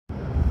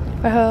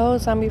Hello,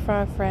 zombie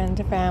from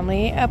friends and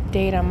family.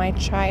 Update on my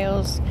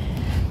child's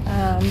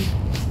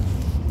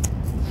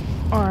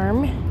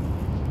arm.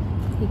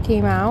 He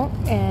came out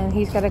and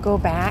he's got to go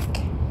back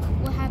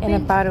in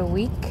about a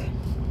week.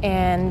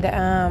 And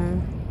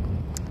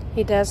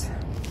he does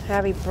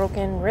have a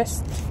broken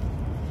wrist.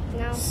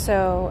 No.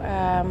 So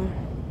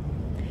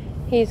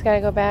he's got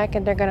to go back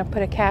and they're going to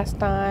put a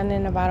cast on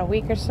in about a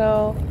week or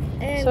so,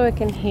 so it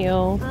can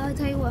heal. I'll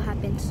tell you what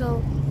happened.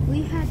 So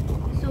we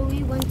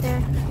went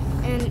there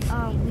and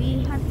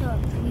we had to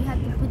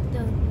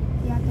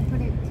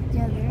put it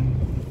together,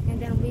 and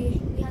then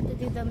we had to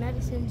do the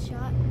medicine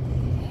shot,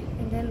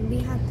 and then we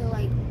had to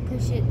like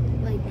push it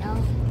like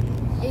out.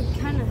 It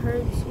kind of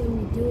hurts when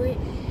you do it,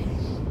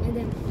 and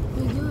then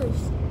we do it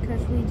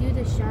because we do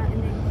the shot,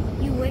 and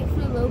then you wait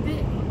for a little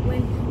bit.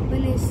 When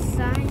they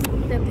sign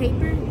the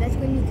paper, that's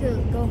when you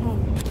could go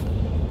home.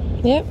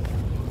 Yep.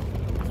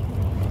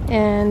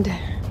 And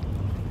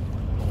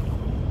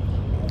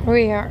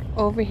we are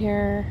over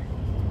here.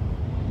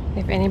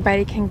 If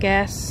anybody can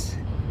guess,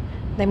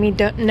 let me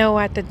know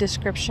at the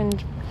description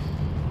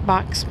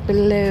box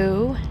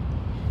below.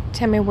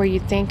 Tell me where you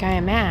think I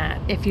am at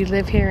if you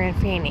live here in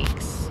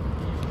Phoenix.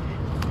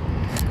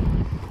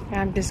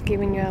 I'm just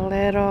giving you a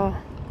little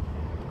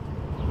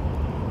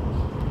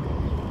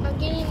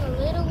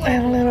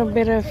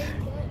bit of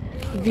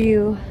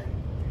view.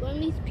 Let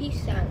me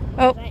peace out.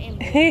 Oh,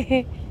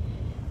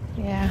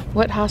 yeah.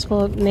 What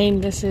hospital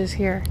name this is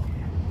here?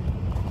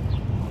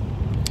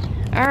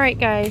 All right,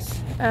 guys.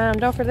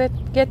 Don't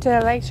forget to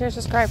like, share,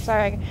 subscribe.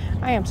 Sorry,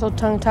 I am so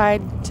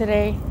tongue-tied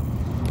today.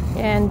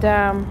 And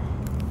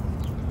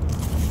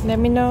let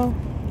me know.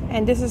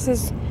 And this is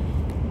his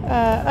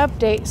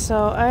update.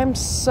 So I'm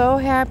so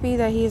happy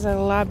that he's a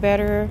lot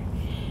better,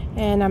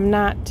 and I'm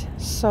not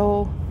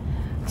so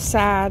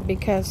sad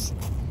because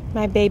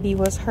my baby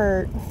was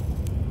hurt.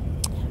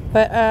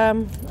 But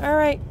all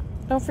right.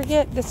 Don't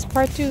forget, this is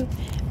part 2.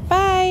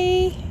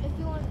 Bye. If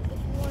you want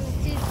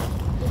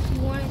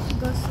it to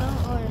go slow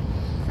or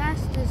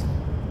fast, just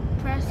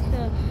press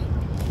the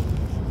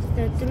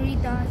 3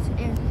 dots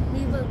and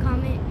leave a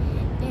comment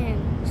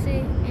and say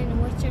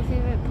and what's your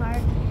favorite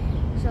part.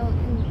 So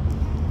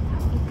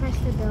you press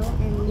the bell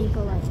and leave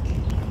a like.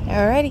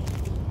 Alrighty,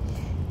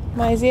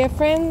 my Isaiah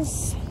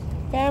friends,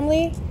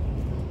 family,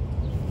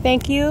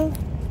 thank you,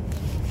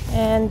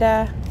 and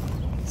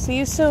see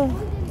you soon.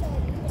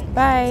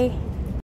 Bye.